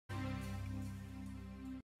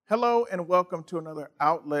Hello and welcome to another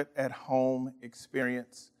Outlet at Home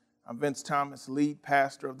experience. I'm Vince Thomas, lead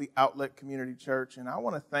pastor of the Outlet Community Church, and I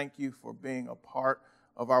want to thank you for being a part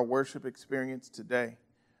of our worship experience today.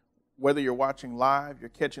 Whether you're watching live, you're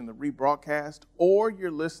catching the rebroadcast, or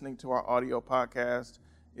you're listening to our audio podcast,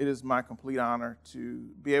 it is my complete honor to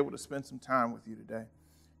be able to spend some time with you today.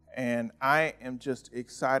 And I am just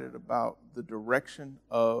excited about the direction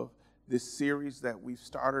of this series that we've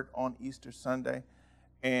started on Easter Sunday,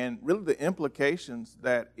 and really the implications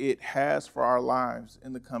that it has for our lives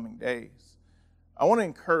in the coming days. I want to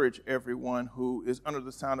encourage everyone who is under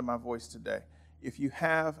the sound of my voice today. If you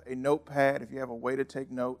have a notepad, if you have a way to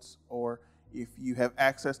take notes, or if you have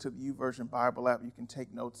access to the YouVersion Bible app, you can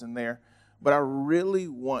take notes in there. But I really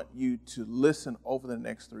want you to listen over the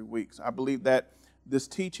next 3 weeks. I believe that this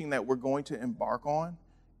teaching that we're going to embark on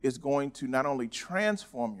is going to not only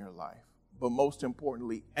transform your life, but most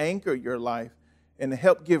importantly, anchor your life and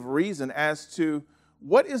help give reason as to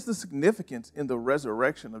what is the significance in the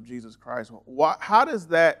resurrection of Jesus Christ. How does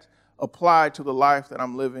that apply to the life that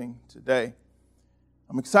I'm living today?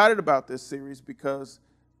 I'm excited about this series because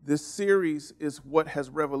this series is what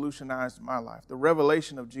has revolutionized my life. The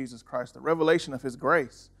revelation of Jesus Christ, the revelation of His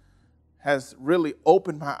grace has really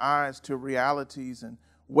opened my eyes to realities and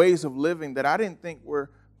ways of living that I didn't think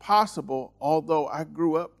were possible, although I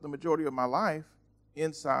grew up the majority of my life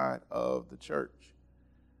inside of the church.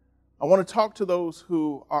 I want to talk to those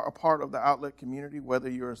who are a part of the Outlet community, whether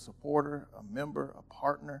you're a supporter, a member, a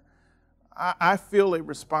partner. I feel a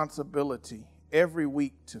responsibility every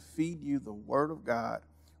week to feed you the Word of God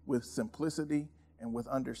with simplicity and with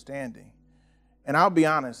understanding. And I'll be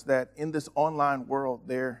honest that in this online world,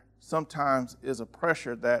 there sometimes is a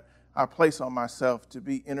pressure that I place on myself to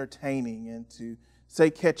be entertaining and to say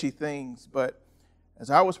catchy things. But as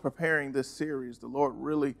I was preparing this series, the Lord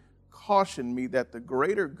really cautioned me that the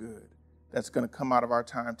greater good that's going to come out of our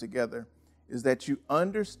time together is that you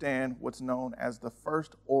understand what's known as the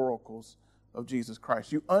first oracles of Jesus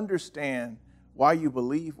Christ. You understand why you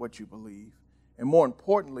believe what you believe. And more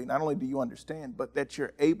importantly, not only do you understand, but that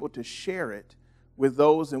you're able to share it with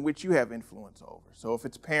those in which you have influence over. So if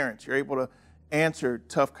it's parents, you're able to answer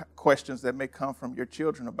tough questions that may come from your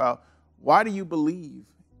children about why do you believe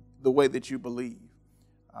the way that you believe?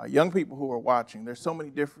 Young people who are watching, there's so many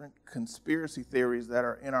different conspiracy theories that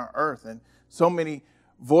are in our earth and so many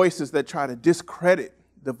voices that try to discredit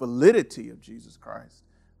the validity of Jesus Christ.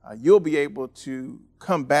 You'll be able to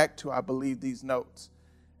come back to, I believe, these notes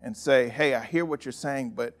and say, hey, I hear what you're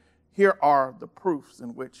saying, but here are the proofs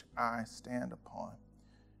in which I stand upon.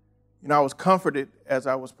 You know, I was comforted as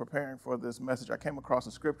I was preparing for this message. I came across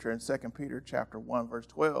a scripture in 2 Peter chapter 1, verse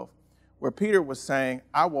 12, where Peter was saying,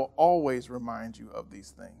 I will always remind you of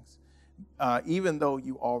these things, even though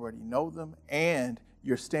you already know them and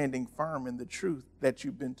you're standing firm in the truth that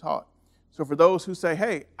you've been taught. So for those who say,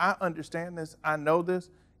 hey, I understand this, I know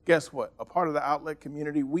this, guess what? A part of the Outlet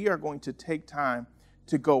community, we are going to take time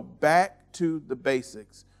to go back to the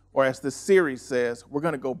basics, or as the series says, we're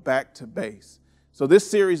going to go back to base. So this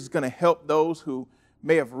series is going to help those who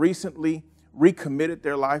may have recently recommitted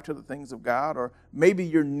their life to the things of God, or maybe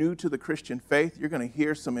you're new to the Christian faith. You're going to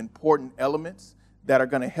hear some important elements that are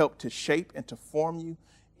going to help to shape and to form you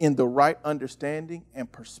in the right understanding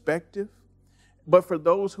and perspective. But for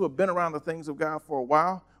those who have been around the things of God for a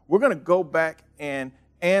while, we're going to go back and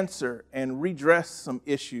answer and redress some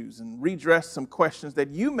issues and redress some questions that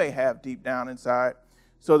you may have deep down inside,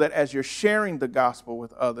 so that as you're sharing the gospel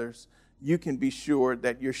with others, you can be sure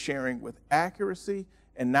that you're sharing with accuracy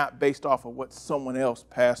and not based off of what someone else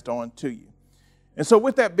passed on to you. And so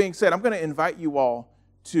with that being said, I'm going to invite you all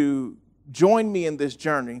to join me in this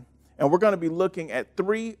journey, and we're going to be looking at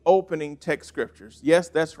 3 opening text scriptures. Yes,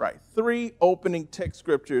 that's right, 3 opening text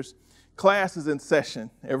scriptures. Class is in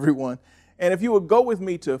session, everyone. And if you would go with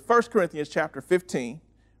me to 1 Corinthians chapter 15,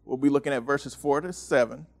 we'll be looking at verses 4 to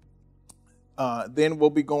 7. Then we'll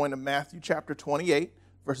be going to Matthew chapter 28,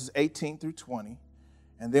 verses 18 through 20.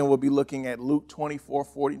 And then we'll be looking at Luke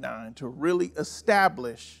 24:49 to really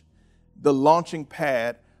establish the launching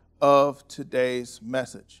pad of today's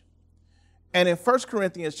message. And in 1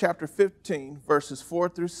 Corinthians chapter 15, verses 4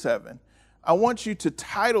 through 7, I want you to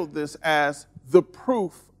title this as the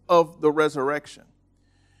proof of the resurrection.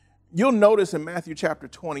 You'll notice in Matthew chapter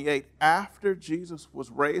 28, after Jesus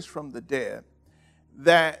was raised from the dead,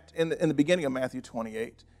 that in the beginning of Matthew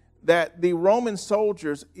 28, that the Roman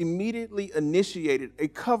soldiers immediately initiated a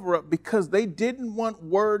cover-up because they didn't want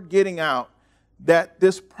word getting out that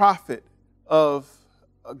this prophet of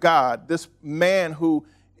God, this man who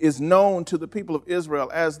is known to the people of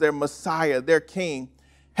Israel as their Messiah, their king,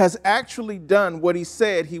 has actually done what he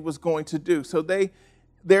said he was going to do. So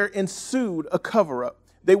there ensued a cover-up.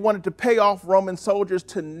 They wanted to pay off Roman soldiers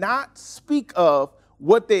to not speak of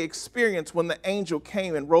what they experienced when the angel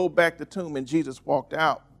came and rolled back the tomb and Jesus walked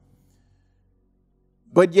out.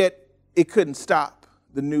 But yet it couldn't stop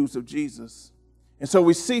the news of Jesus. And so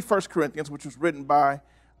we see 1 Corinthians, which was written by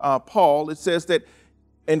Paul. It says that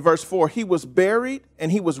in verse 4, he was buried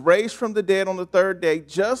and he was raised from the dead on the third day,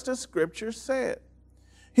 just as Scripture said.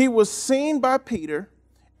 He was seen by Peter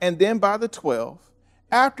and then by the 12.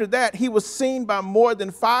 After that, he was seen by more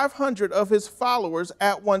than 500 of his followers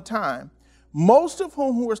at one time, most of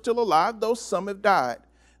whom were still alive, though some have died.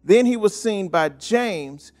 Then he was seen by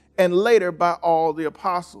James and later by all the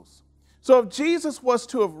apostles. So if Jesus was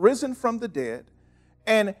to have risen from the dead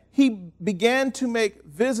and he began to make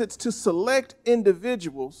visits to select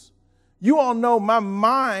individuals, you all know my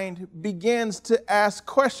mind begins to ask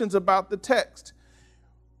questions about the text.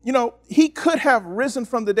 You know, he could have risen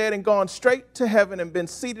from the dead and gone straight to heaven and been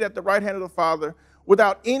seated at the right hand of the Father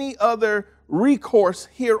without any other recourse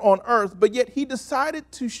here on earth, but yet he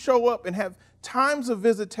decided to show up and have times of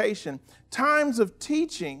visitation, times of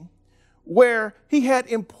teaching where he had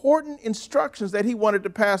important instructions that he wanted to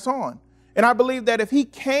pass on. And I believe that if he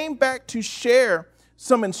came back to share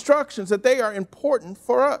some instructions, that they are important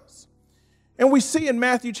for us. And we see in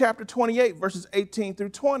Matthew chapter 28, verses 18 through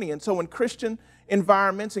 20. And so in Christian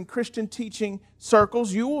environments and Christian teaching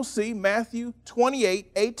circles, you will see Matthew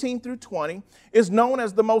 28, 18 through 20 is known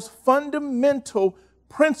as the most fundamental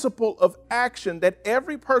principle of action that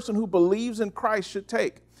every person who believes in Christ should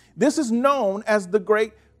take. This is known as the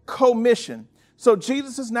Great Commission. So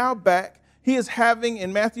Jesus is now back. He is having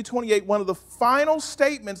in Matthew 28 one of the final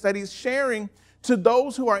statements that he's sharing to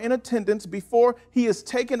those who are in attendance before he is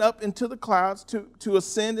taken up into the clouds to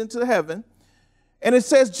ascend into heaven. And it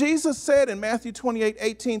says, Jesus said in Matthew 28,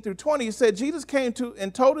 18 through 20, he said, Jesus came to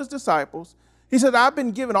and told his disciples, he said, I've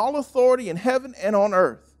been given all authority in heaven and on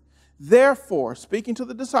earth. Therefore, speaking to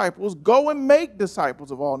the disciples, go and make disciples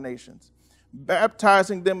of all nations,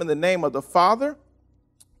 baptizing them in the name of the Father,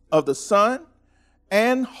 of the Son,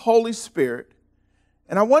 and Holy Spirit.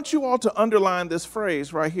 And I want you all to underline this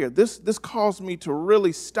phrase right here. This caused me to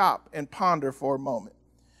really stop and ponder for a moment.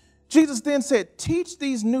 Jesus then said, teach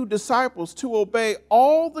these new disciples to obey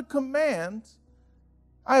all the commands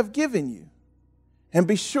I have given you. And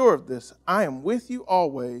be sure of this, I am with you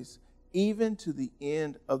always, even to the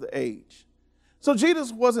end of the age. So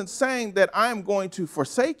Jesus wasn't saying that I am going to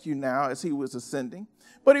forsake you now as he was ascending,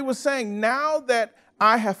 but he was saying now that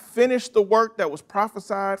I have finished the work that was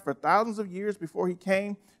prophesied for thousands of years before he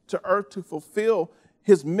came to earth to fulfill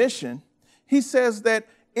his mission, he says that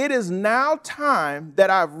it is now time that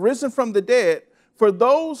I've risen from the dead for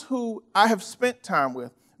those who I have spent time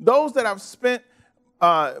with, those that I've spent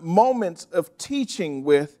moments of teaching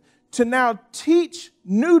with, to now teach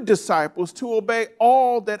new disciples to obey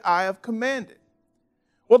all that I have commanded.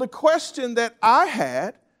 Well, the question that I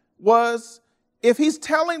had was, if he's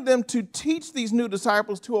telling them to teach these new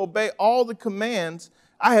disciples to obey all the commands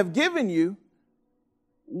I have given you,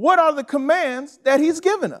 what are the commands that he's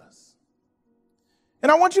given us?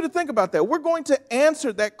 And I want you to think about that. We're going to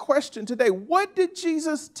answer that question today. What did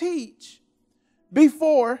Jesus teach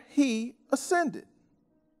before he ascended?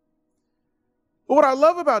 But what I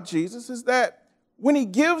love about Jesus is that when he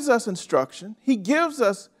gives us instruction, he gives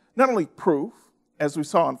us not only proof, as we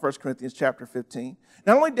saw in 1 Corinthians chapter 15,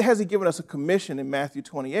 not only has he given us a commission in Matthew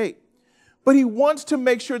 28, but he wants to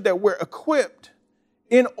make sure that we're equipped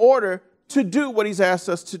in order to do what he's asked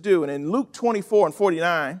us to do. And in Luke 24 and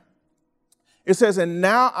 49, it says, and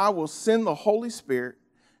now I will send the Holy Spirit,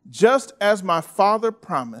 just as my Father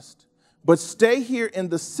promised, but stay here in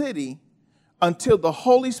the city until the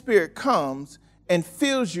Holy Spirit comes and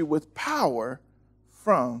fills you with power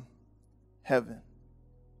from heaven.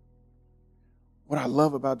 What I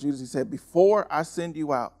love about Jesus, he said, before I send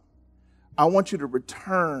you out, I want you to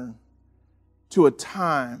return to a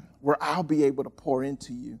time where I'll be able to pour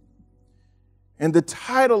into you. And the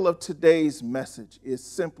title of today's message is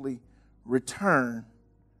simply Return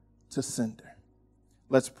to Sender.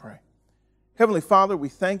 Let's pray. Heavenly Father, we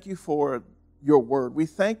thank you for your word. We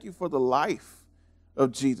thank you for the life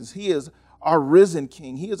of Jesus. He is our risen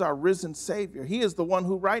King. He is our risen Savior. He is the one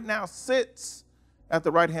who right now sits at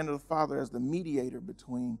the right hand of the Father as the mediator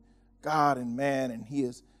between God and man, and he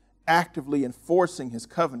is actively enforcing his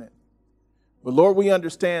covenant. But Lord, we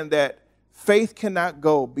understand that faith cannot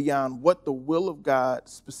go beyond what the will of God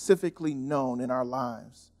specifically known in our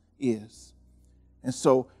lives is. And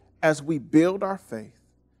so as we build our faith,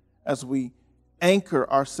 as we anchor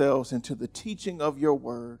ourselves into the teaching of your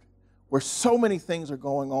word, where so many things are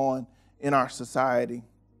going on in our society.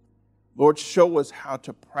 Lord, show us how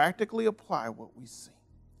to practically apply what we see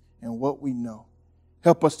and what we know.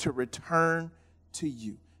 Help us to return to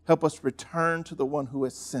you. Help us return to the one who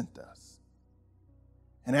has sent us.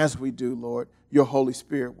 And as we do, Lord, your Holy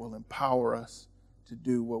Spirit will empower us to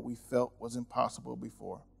do what we felt was impossible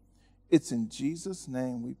before. It's in Jesus'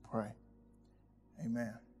 name we pray.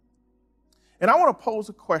 Amen. And I want to pose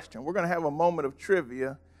a question. We're going to have a moment of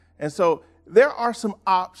trivia. And so there are some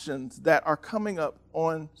options that are coming up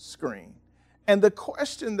on screen. And the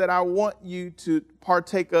question that I want you to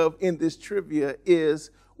partake of in this trivia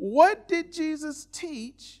is, what did Jesus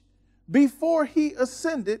teach before he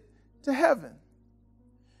ascended to heaven?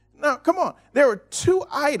 Now, come on. There are two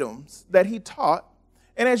items that he taught.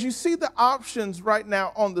 And as you see the options right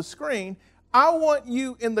now on the screen, I want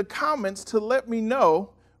you in the comments to let me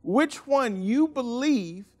know which one you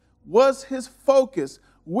believe was his focus,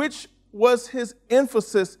 which was his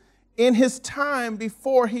emphasis in his time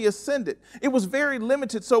before he ascended. It was very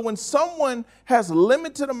limited. So when someone has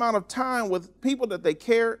limited amount of time with people that they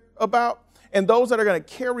care about and those that are going to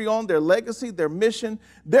carry on their legacy, their mission,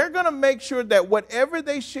 they're going to make sure that whatever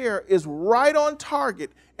they share is right on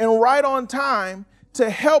target and right on time to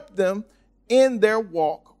help them in their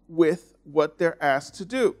walk with what they're asked to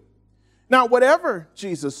do. Now, whatever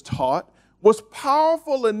Jesus taught was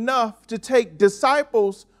powerful enough to take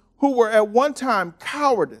disciples who were at one time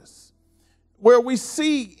cowardice, where we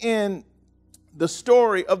see in the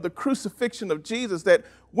story of the crucifixion of Jesus that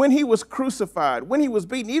when he was crucified, when he was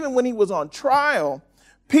beaten, even when he was on trial,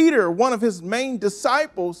 Peter, one of his main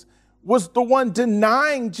disciples, was the one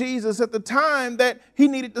denying Jesus at the time that he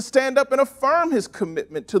needed to stand up and affirm his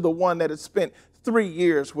commitment to the one that had spent 3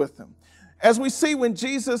 years with him. As we see when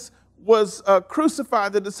Jesus was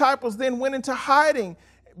crucified, the disciples then went into hiding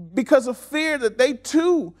because of fear that they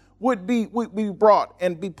too would be brought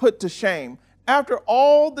and be put to shame. After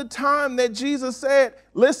all the time that Jesus said,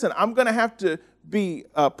 listen, I'm going to have to be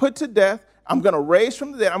put to death. I'm going to raise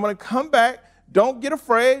from the dead. I'm going to come back. Don't get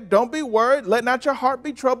afraid. Don't be worried. Let not your heart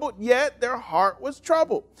be troubled. Yet their heart was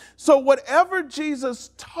troubled. So whatever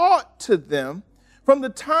Jesus taught to them, from the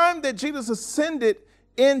time that Jesus ascended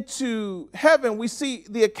into heaven, we see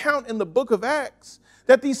the account in the book of Acts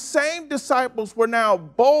that these same disciples were now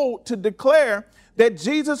bold to declare that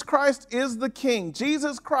Jesus Christ is the King,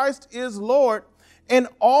 Jesus Christ is Lord, and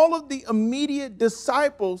all of the immediate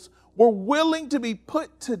disciples were willing to be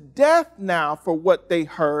put to death now for what they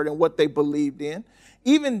heard and what they believed in.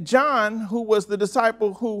 Even John, who was the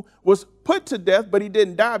disciple who was put to death, but he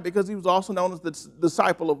didn't die because he was also known as the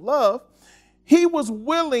disciple of love, he was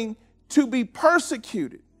willing to be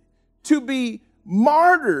persecuted, to be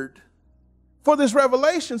martyred for this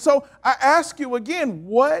revelation. So I ask you again,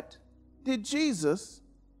 what did Jesus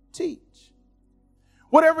teach?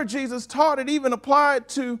 Whatever Jesus taught, it even applied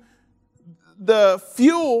to the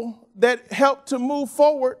fuel that helped to move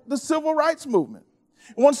forward the civil rights movement.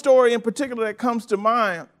 One story in particular that comes to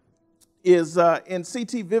mind is in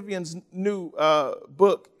C.T. Vivian's new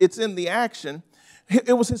book, It's in the Action.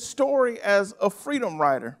 It was his story as a freedom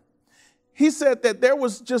rider. He said that there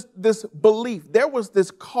was just this belief, there was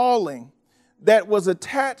this calling that was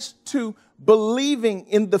attached to believing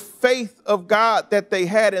in the faith of God that they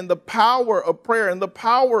had and the power of prayer and the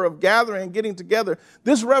power of gathering and getting together.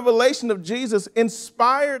 This revelation of Jesus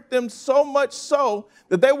inspired them so much so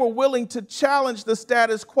that they were willing to challenge the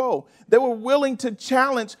status quo. They were willing to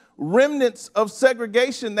challenge remnants of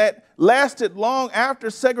segregation that lasted long after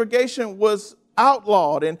segregation was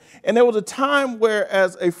outlawed. And there was a time where,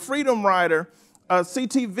 as a freedom rider,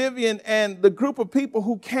 C.T. Vivian and the group of people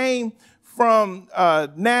who came from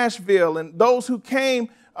Nashville and those who came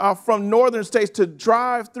from northern states to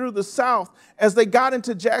drive through the South, as they got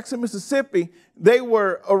into Jackson, Mississippi, they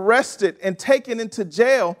were arrested and taken into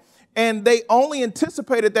jail. And they only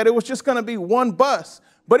anticipated that it was just going to be one bus.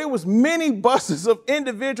 But it was many buses of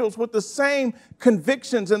individuals with the same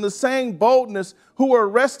convictions and the same boldness who were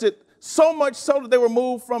arrested, so much so that they were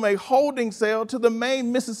moved from a holding cell to the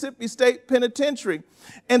main Mississippi State Penitentiary.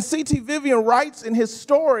 And C.T. Vivian writes in his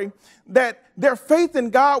story that their faith in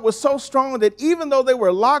God was so strong that even though they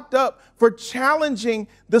were locked up for challenging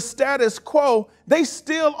the status quo, they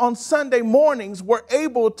still on Sunday mornings were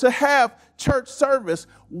able to have church service.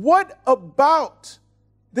 What about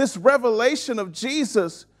this revelation of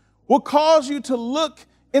Jesus will cause you to look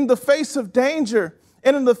in the face of danger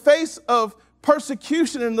and in the face of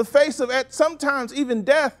persecution, in the face of sometimes even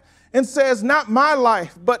death, and says, not my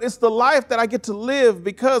life, but it's the life that I get to live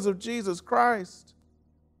because of Jesus Christ?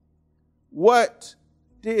 What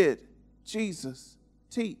did Jesus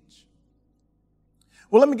teach?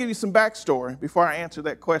 Well, let me give you some backstory before I answer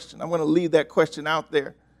that question. I'm going to leave that question out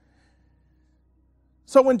there.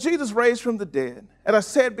 So when Jesus raised from the dead, as I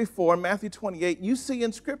said before in Matthew 28, you see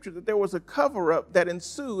in Scripture that there was a cover-up that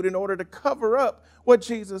ensued in order to cover up what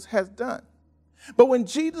Jesus has done. But when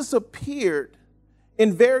Jesus appeared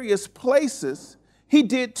in various places, he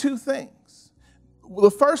did two things.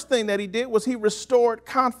 The first thing that he did was he restored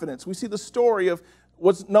confidence. We see the story of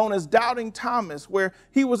what's known as doubting Thomas, where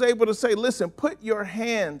he was able to say, listen, put your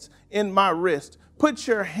hands in my wrist, put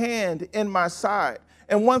your hand in my side.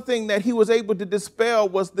 And one thing that he was able to dispel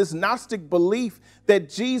was this Gnostic belief that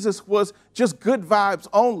Jesus was just good vibes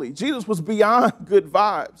only. Jesus was beyond good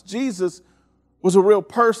vibes. Jesus was a real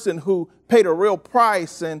person who paid a real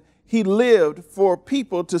price, and he lived for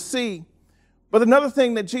people to see. But another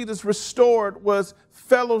thing that Jesus restored was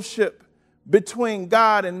fellowship between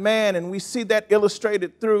God and man. And we see that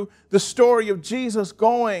illustrated through the story of Jesus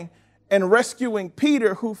going and rescuing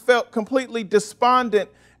Peter, who felt completely despondent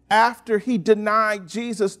after he denied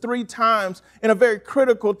Jesus 3 times in a very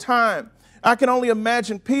critical time. I can only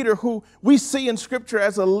imagine Peter, who we see in Scripture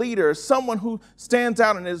as a leader, someone who stands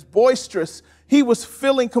out and is boisterous. He was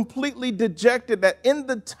feeling completely dejected that in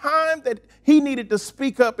the time that he needed to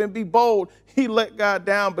speak up and be bold, he let God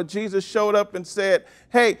down. But Jesus showed up and said,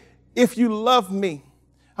 hey, if you love me,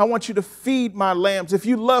 I want you to feed my lambs. If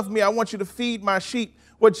you love me, I want you to feed my sheep.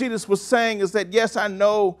 What Jesus was saying is that, yes, I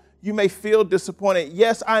know you may feel disappointed.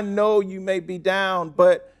 Yes, I know you may be down,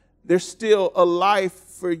 but there's still a life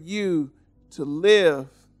for you to live.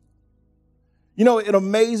 You know, it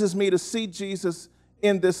amazes me to see Jesus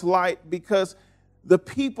in this light, because the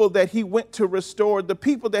people that he went to restore, the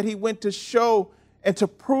people that he went to show and to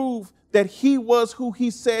prove that he was who he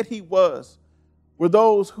said he was, were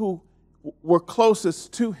those who were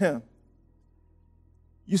closest to him.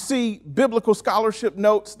 You see, biblical scholarship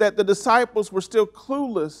notes that the disciples were still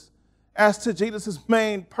clueless as to Jesus'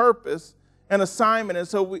 main purpose and assignment. And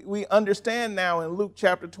so we understand now in Luke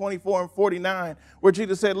chapter 24 and 49, where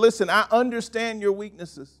Jesus said, listen, I understand your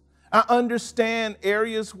weaknesses. I understand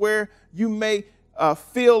areas where you may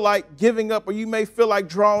feel like giving up, or you may feel like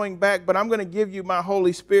drawing back, but I'm going to give you my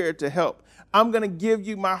Holy Spirit to help. I'm going to give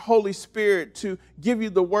you my Holy Spirit to give you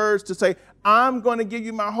the words to say. I'm going to give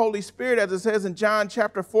you my Holy Spirit, as it says in John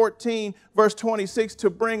chapter 14, verse 26, to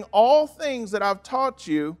bring all things that I've taught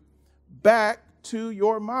you back to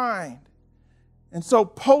your mind. And so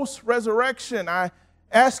post-resurrection, I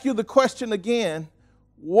ask you the question again,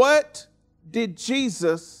 what did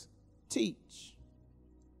Jesus teach?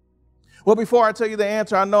 Well, before I tell you the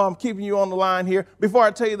answer, I know I'm keeping you on the line here. Before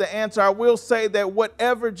I tell you the answer, I will say that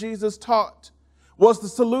whatever Jesus taught was the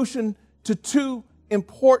solution to 2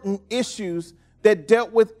 important issues that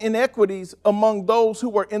dealt with inequities among those who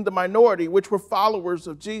were in the minority, which were followers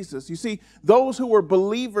of Jesus. You see, those who were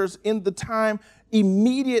believers in the time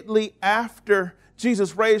immediately after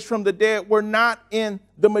Jesus raised from the dead were not in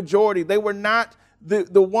the majority. They were not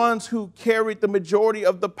the ones who carried the majority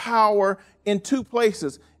of the power in 2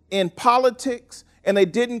 places, in politics, and they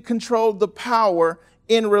didn't control the power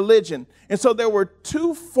in religion. And so there were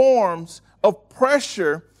 2 forms of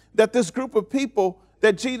pressure that this group of people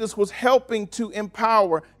that Jesus was helping to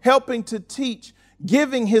empower, helping to teach,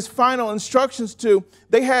 giving his final instructions to.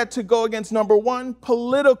 They had to go against, number 1,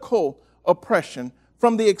 political oppression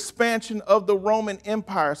from the expansion of the Roman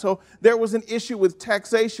Empire. So there was an issue with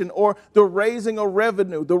taxation, or the raising of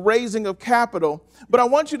revenue, the raising of capital. But I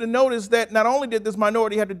want you to notice that not only did this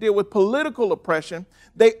minority have to deal with political oppression,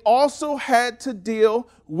 they also had to deal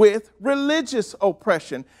with religious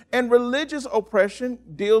oppression. And religious oppression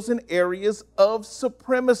deals in areas of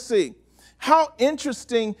supremacy. How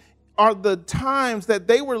interesting are the times that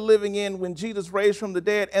they were living in when Jesus raised from the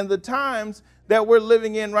dead and the times that we're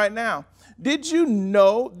living in right now. Did you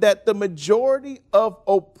know that the majority of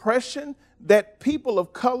oppression that people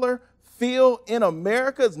of color feel in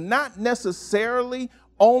America is not necessarily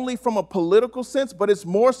only from a political sense, but it's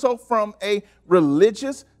more so from a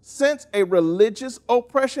religious sense, a religious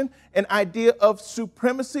oppression, an idea of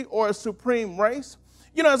supremacy or a supreme race?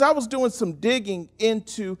 You know, as I was doing some digging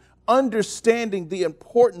into understanding the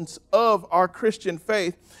importance of our Christian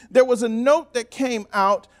faith, there was a note that came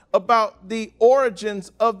out about the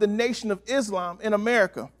origins of the Nation of Islam in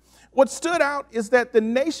America. What stood out is that the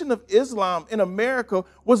Nation of Islam in America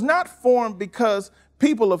was not formed because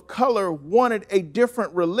people of color wanted a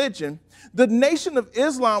different religion. The Nation of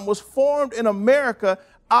Islam was formed in America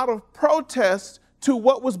out of protest to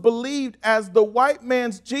what was believed as the white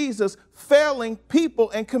man's Jesus failing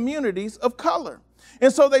people and communities of color.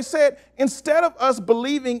 And so they said, instead of us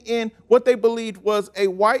believing in what they believed was a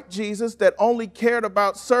white Jesus that only cared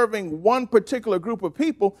about serving one particular group of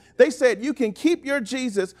people, they said, you can keep your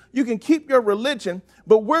Jesus, you can keep your religion,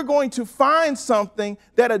 but we're going to find something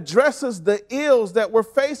that addresses the ills that we're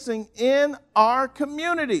facing in our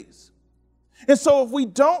communities. And so if we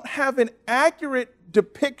don't have an accurate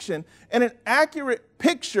depiction and an accurate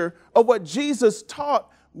picture of what Jesus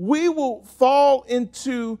taught, we will fall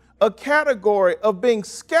into a category of being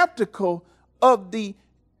skeptical of the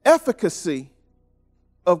efficacy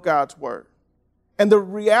of God's word and the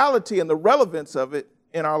reality and the relevance of it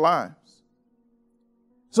in our lives.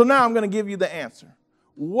 So now I'm going to give you the answer.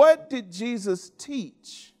 What did Jesus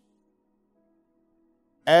teach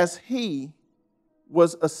as he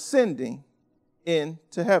was ascending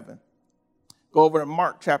into heaven? Go over to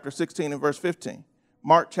Mark chapter 16 and verse 15.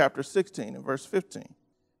 Mark chapter 16 and verse 15.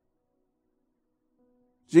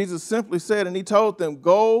 Jesus simply said, and he told them,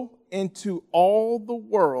 go into all the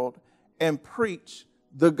world and preach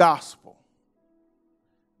the gospel,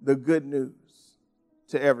 the good news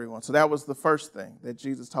to everyone. So that was the first thing that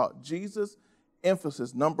Jesus taught. Jesus'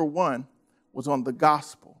 emphasis, number one, was on the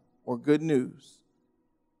gospel or good news.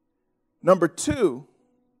 Number two,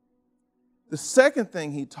 the second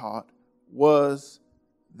thing he taught was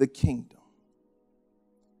the kingdom.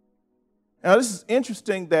 Now, this is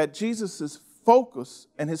interesting that Jesus' focus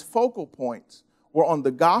and his focal points were on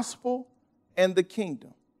the gospel and the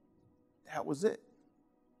kingdom. That was it.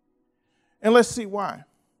 And let's see why.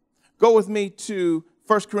 Go with me to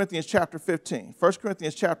 1 Corinthians chapter 15. 1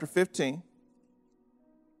 Corinthians chapter 15.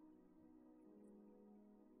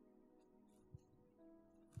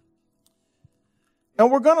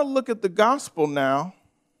 And we're going to look at the gospel now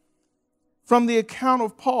from the account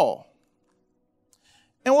of Paul.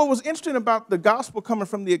 And what was interesting about the gospel coming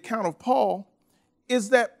from the account of Paul is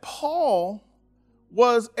that Paul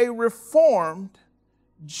was a reformed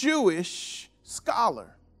Jewish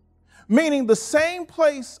scholar, meaning the same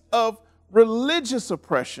place of religious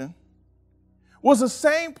oppression was the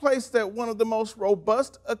same place that one of the most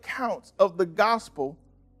robust accounts of the gospel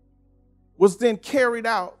was then carried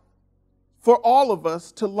out for all of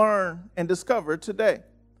us to learn and discover today.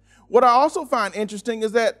 What I also find interesting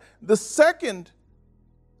is that the second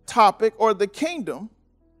topic, or the kingdom,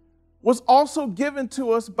 was also given to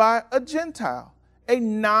us by a Gentile, a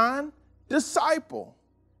non-disciple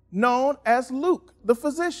known as Luke, the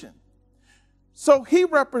physician. So he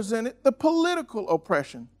represented the political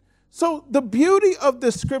oppression. So the beauty of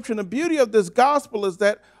this scripture, the beauty of this gospel is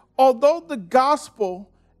that although the gospel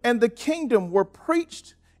and the kingdom were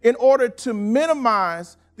preached in order to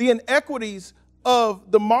minimize the inequities of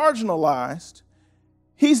the marginalized,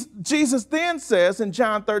 Jesus then says in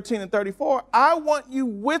John 13 and 34, I want you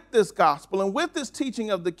with this gospel and with this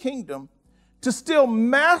teaching of the kingdom to still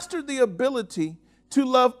master the ability to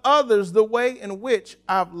love others the way in which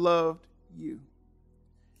I've loved you.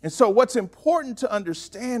 And so what's important to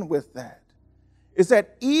understand with that is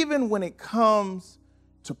that even when it comes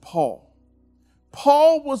to Paul,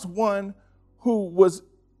 Paul was one who was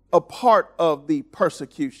a part of the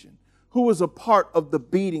persecution, who was a part of the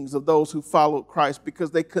beatings of those who followed Christ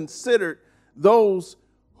because they considered those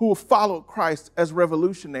who followed Christ as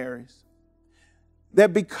revolutionaries.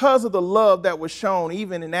 That because of the love that was shown,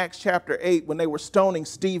 even in Acts chapter 8, when they were stoning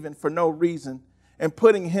Stephen for no reason and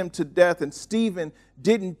putting him to death, and Stephen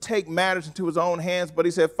didn't take matters into his own hands, but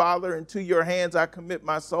he said, Father, into your hands I commit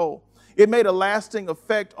my soul. It made a lasting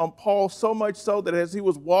effect on Paul, so much so that as he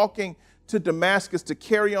was walking to Damascus to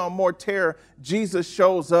carry on more terror, Jesus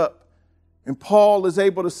shows up. And Paul is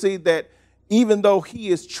able to see that even though he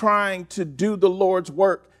is trying to do the Lord's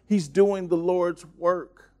work, he's doing the Lord's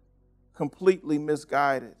work completely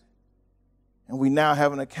misguided. And we now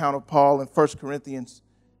have an account of Paul in 1 Corinthians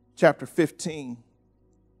chapter 15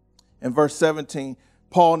 and verse 17.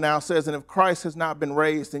 Paul now says, and if Christ has not been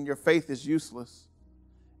raised, then your faith is useless,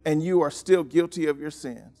 and you are still guilty of your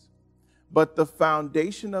sins. But the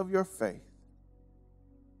foundation of your faith,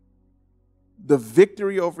 the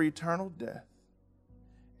victory over eternal death,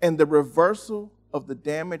 and the reversal of the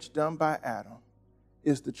damage done by Adam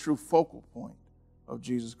is the true focal point of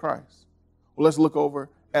Jesus Christ. Well, let's look over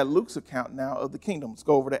at Luke's account now of the kingdom. Let's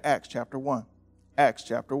go over to Acts chapter 1. Acts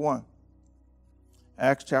chapter 1.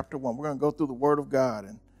 Acts chapter 1. We're going to go through the Word of God.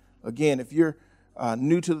 And again, if you're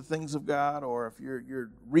new to the things of God, or if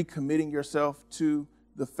you're recommitting yourself to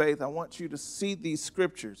the faith, I want you to see these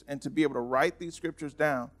scriptures and to be able to write these scriptures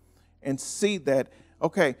down and see that,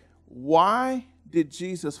 okay, why did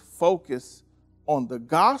Jesus focus on the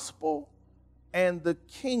gospel and the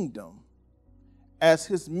kingdom as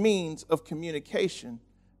his means of communication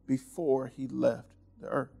before he left the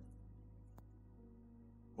earth.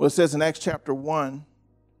 Well, it says in Acts chapter 1,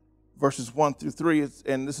 verses 1 through 3,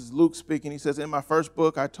 and this is Luke speaking. He says, in my first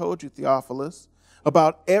book, I told you, Theophilus,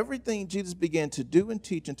 about everything Jesus began to do and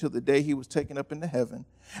teach until the day he was taken up into heaven,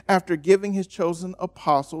 after giving his chosen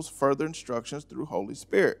apostles further instructions through Holy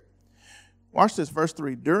Spirit. Watch this, verse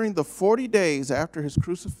 3. During the 40 days after his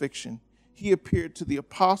crucifixion, he appeared to the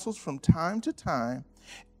apostles from time to time,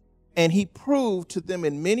 and he proved to them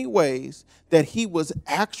in many ways that he was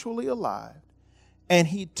actually alive, and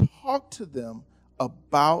he talked to them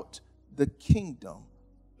about the kingdom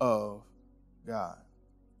of God.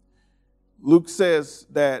 Luke says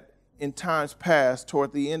that in times past,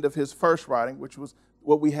 toward the end of his first writing, which was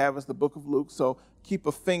what we have as the book of Luke, so keep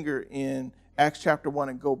a finger in Acts chapter 1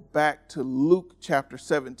 and go back to Luke chapter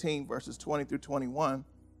 17, verses 20 through 21.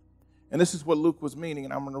 And this is what Luke was meaning,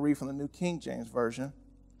 and I'm going to read from the New King James Version.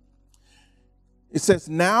 It says,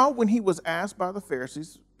 now when he was asked by the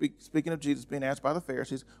Pharisees, speaking of Jesus being asked by the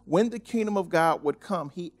Pharisees, when the kingdom of God would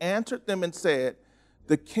come, he answered them and said,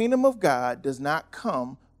 the kingdom of God does not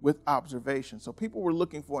come with observation. So people were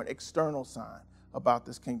looking for an external sign about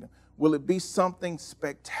this kingdom. Will it be something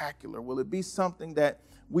spectacular? Will it be something that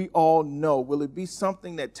we all know? Will it be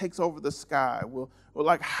something that takes over the sky?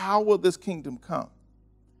 How will this kingdom come?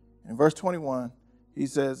 In verse 21, he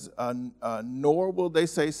says, nor will they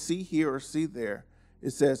say, see here or see there.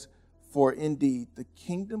 It says, for indeed, the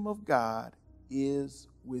kingdom of God is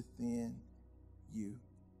within you.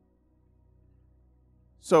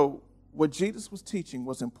 So what Jesus was teaching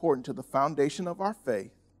was important to the foundation of our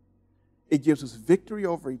faith. It gives us victory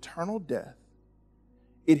over eternal death.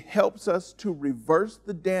 It helps us to reverse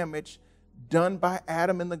the damage done by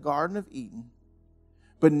Adam in the Garden of Eden.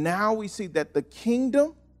 But now we see that the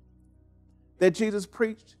kingdom that Jesus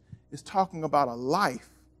preached is talking about a life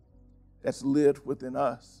that's lived within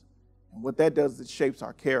us. And what that does is it shapes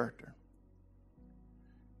our character.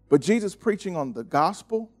 But Jesus preaching on the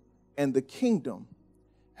gospel and the kingdom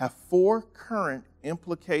have four current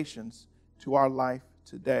implications to our life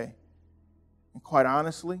today. And quite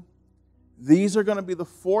honestly, these are going to be the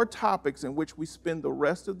four topics in which we spend the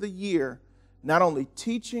rest of the year not only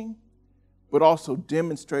teaching, but also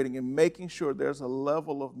demonstrating and making sure there's a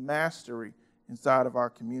level of mastery inside of our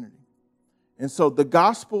community. And so the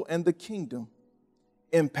gospel and the kingdom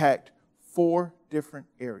impact four different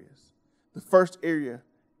areas. The first area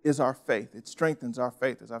is our faith. It strengthens our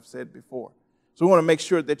faith, as I've said before. So we want to make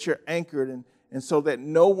sure that you're anchored and so that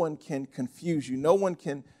no one can confuse you. No one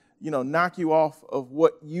can, knock you off of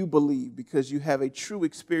what you believe because you have a true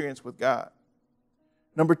experience with God.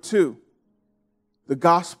 Number two, the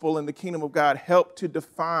gospel and the kingdom of God help to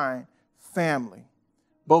define family,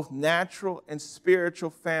 both natural and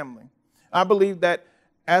spiritual family. I believe that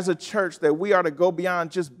as a church that we are to go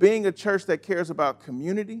beyond just being a church that cares about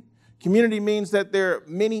community. Community means that there are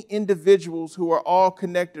many individuals who are all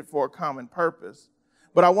connected for a common purpose.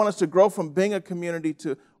 But I want us to grow from being a community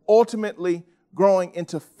to ultimately growing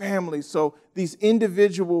into families. So these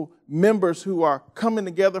individual members who are coming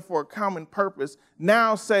together for a common purpose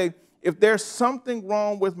now say, if there's something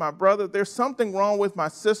wrong with my brother, if there's something wrong with my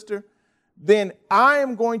sister, then I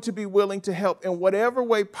am going to be willing to help in whatever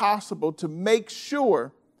way possible to make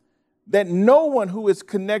sure that no one who is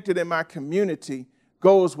connected in my community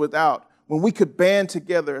goes without. When we could band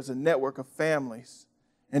together as a network of families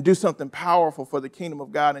and do something powerful for the kingdom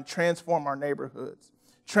of God and transform our neighborhoods,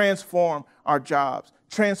 transform our jobs,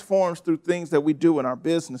 transforms through things that we do in our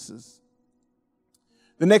businesses.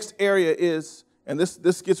 The next area is, and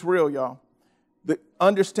this gets real, y'all, the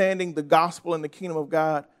understanding the gospel and the kingdom of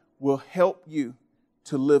God will help you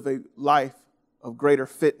to live a life of greater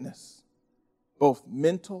fitness, both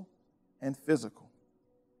mental and physical.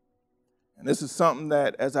 And this is something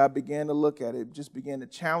that, as I began to look at it, just began to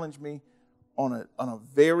challenge me on a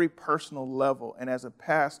very personal level. And as a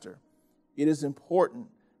pastor, it is important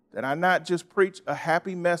that I not just preach a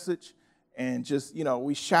happy message and just,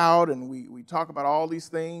 we shout and we talk about all these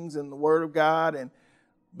things in the Word of God,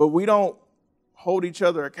 but we don't hold each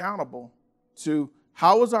other accountable to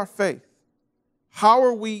how is our faith? How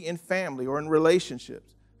are we in family or in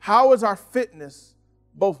relationships? How is our fitness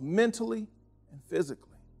both mentally and physically?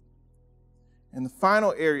 And the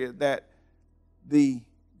final area that the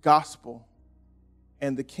gospel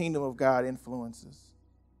and the kingdom of God influences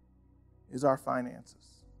is our finances.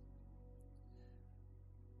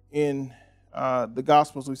 In the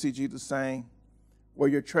Gospels, we see Jesus saying, where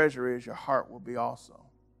your treasure is, your heart will be also.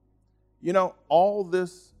 All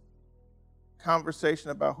this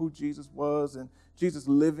conversation about who Jesus was and Jesus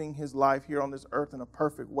living his life here on this earth in a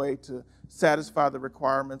perfect way to satisfy the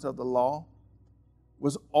requirements of the law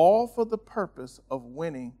was all for the purpose of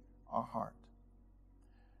winning our heart.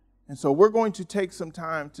 And so we're going to take some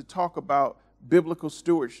time to talk about biblical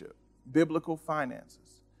stewardship, biblical finances.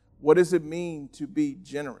 What does it mean to be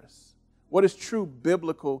generous? What is true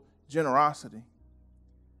biblical generosity?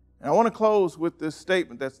 And I want to close with this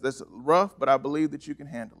statement that's rough, but I believe that you can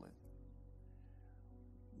handle it.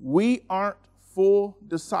 We aren't full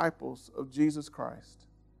disciples of Jesus Christ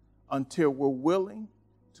until we're willing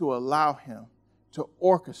to allow him to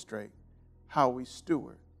orchestrate how we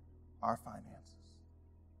steward our finances.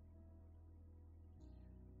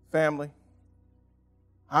 Family,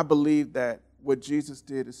 I believe that what Jesus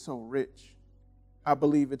did is so rich. I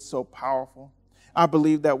believe it's so powerful. I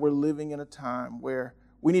believe that we're living in a time where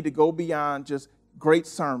we need to go beyond just great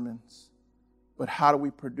sermons, but how do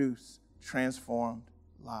we produce transformed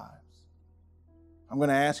lives? I'm going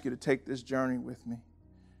to ask you to take this journey with me.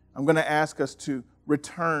 I'm going to ask us to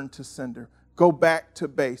return to sender, go back to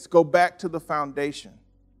base, go back to the foundation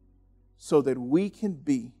so that we can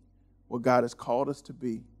be what God has called us to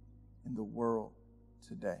be in the world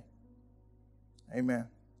today. Amen.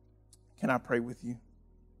 Can I pray with you?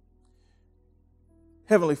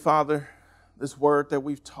 Heavenly Father, this word that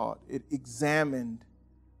we've taught, it examined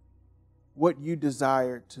what you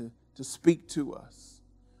desired to speak to us,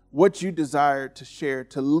 what you desired to share,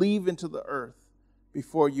 to leave into the earth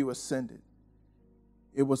before you ascended.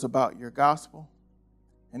 It was about your gospel,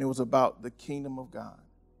 and it was about the kingdom of God.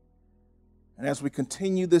 And as we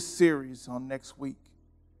continue this series on next week,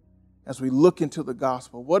 as we look into the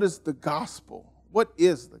gospel, what is the gospel? What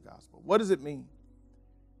is the gospel? What does it mean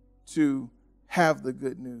to have the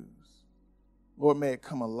good news? Lord, may it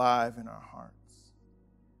come alive in our hearts.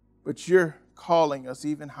 But you're calling us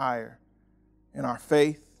even higher in our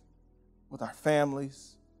faith, with our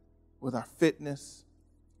families, with our fitness,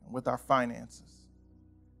 and with our finances.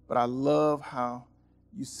 But I love how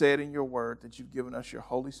you said in your word that you've given us your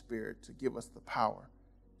Holy Spirit to give us the power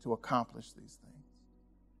to accomplish these things.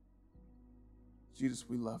 Jesus,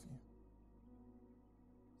 we love you.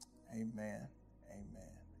 Amen. Amen. Amen.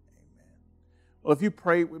 Well, if you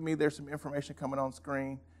prayed with me, there's some information coming on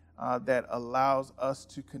screen that allows us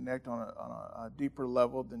to connect on a deeper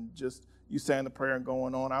level than just you saying the prayer and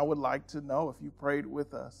going on. I would like to know if you prayed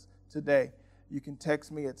with us today. You can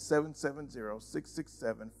text me at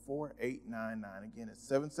 770-667-4899. Again, it's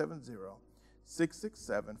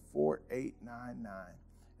 770-667-4899.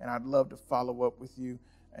 And I'd love to follow up with you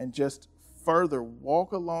and just further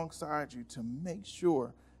walk alongside you to make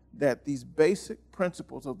sure that these basic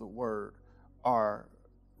principles of the word are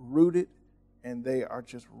rooted and they are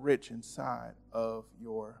just rich inside of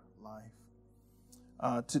your life.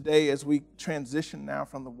 Today, as we transition now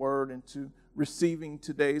from the word into receiving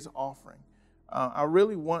today's offering, I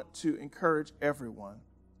really want to encourage everyone,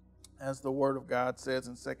 as the word of God says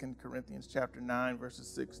in 2 Corinthians chapter 9, verses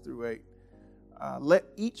 6 through 8, let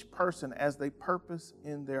each person as they purpose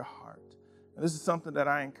in their heart. And this is something that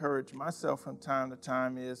I encourage myself from time to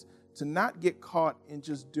time, is to not get caught in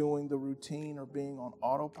just doing the routine or being on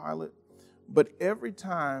autopilot, but every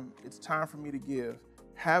time it's time for me to give,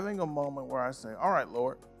 having a moment where I say, all right,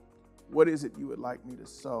 Lord, what is it you would like me to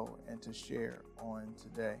sow and to share on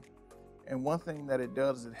today? And one thing that it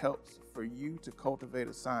does is it helps for you to cultivate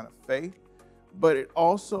a sign of faith, but it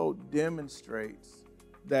also demonstrates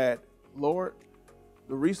that, Lord,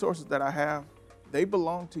 the resources that I have, they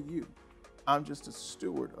belong to you. I'm just a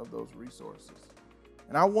steward of those resources.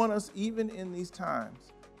 And I want us, even in these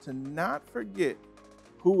times, to not forget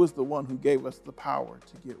who was the one who gave us the power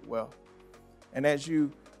to get wealth. And as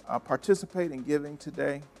you participate in giving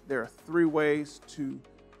today, there are 3 ways to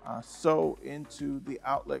sow into the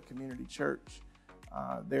Outlet Community Church.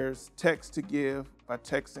 There's text to give by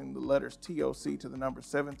texting the letters TOC to the number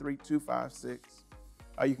 73256.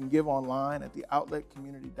 You can give online at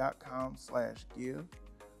theoutletcommunity.com/give,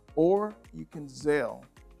 or you can Zelle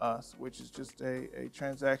us, which is just a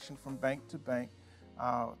transaction from bank to bank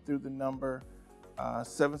through the number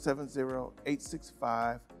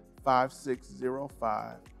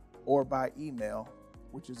 770-865-5605, or by email,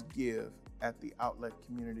 which is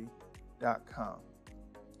give@theoutletcommunity.com.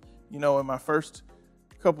 You know, in my first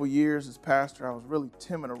couple years as pastor, I was really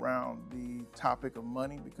timid around the topic of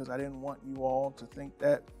money because I didn't want you all to think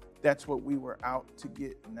that that's what we were out to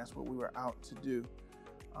get and that's what we were out to do.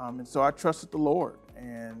 And so I trusted the Lord,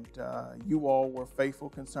 and you all were faithful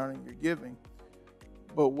concerning your giving.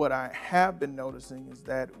 But what I have been noticing is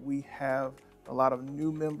that we have a lot of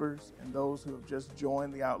new members and those who have just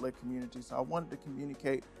joined the Outlet community. So I wanted to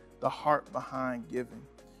communicate the heart behind giving.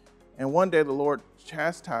 And one day the Lord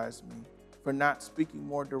chastised me for not speaking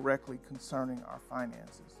more directly concerning our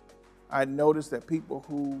finances. I noticed that people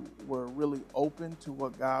who were really open to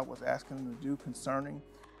what God was asking them to do concerning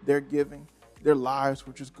their giving, their lives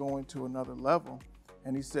were just going to another level.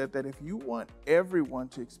 And he said that if you want everyone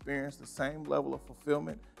to experience the same level of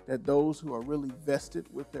fulfillment that those who are really vested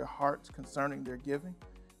with their hearts concerning their giving,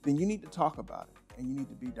 then you need to talk about it and you need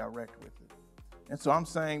to be direct with it. And so I'm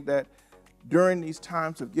saying that during these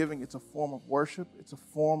times of giving, it's a form of worship. It's a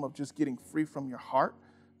form of just getting free from your heart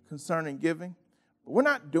concerning giving. But we're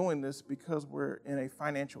not doing this because we're in a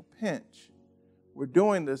financial pinch. We're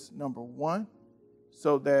doing this, number one,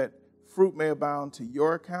 so that fruit may abound to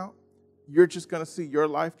your account. You're just going to see your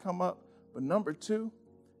life come up. But number two,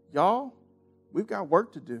 y'all, we've got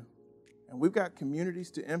work to do. And we've got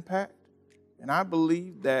communities to impact. And I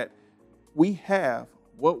believe that we have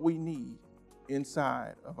what we need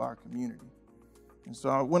inside of our community. And so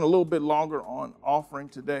I went a little bit longer on offering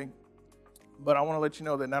today. But I want to let you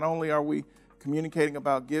know that not only are we communicating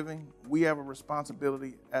about giving, we have a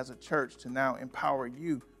responsibility as a church to now empower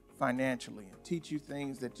you financially and teach you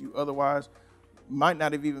things that you otherwise might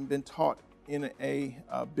not have even been taught in a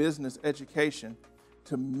business education,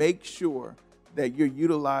 to make sure that you're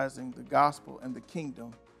utilizing the gospel and the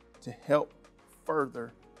kingdom to help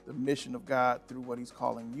further the mission of God through what he's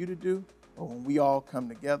calling you to do. But when we all come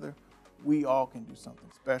together, we all can do something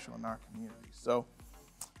special in our community. So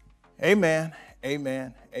amen,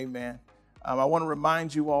 amen, amen. I want to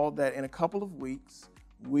remind you all that in a couple of weeks,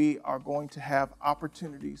 we are going to have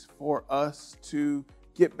opportunities for us to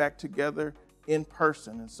get back together in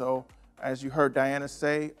person. And so, as you heard Diana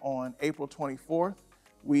say, on April 24th,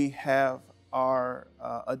 we have our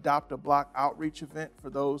Adopt a Block outreach event for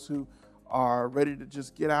those who are ready to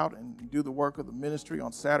just get out and do the work of the ministry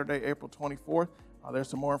on Saturday, April 24th. There's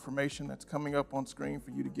some more information that's coming up on screen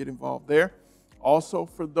for you to get involved there. Also,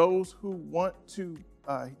 for those who want to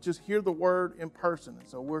just hear the word in person. And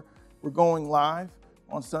so we're going live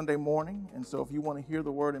on Sunday morning. And so if you want to hear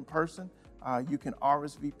the word in person, you can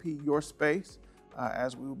RSVP your space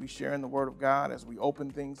as we will be sharing the word of God. As we open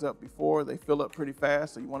things up before, they fill up pretty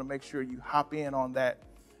fast. So you want to make sure you hop in on that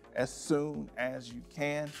as soon as you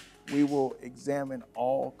can. We will examine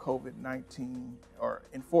all COVID-19 or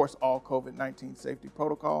enforce all COVID-19 safety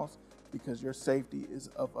protocols because your safety is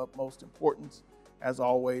of utmost importance. As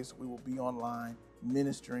always, we will be online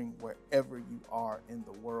ministering wherever you are in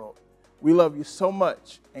the world. We love you so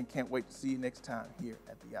much and can't wait to see you next time here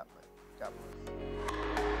at the Outlet. God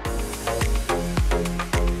bless.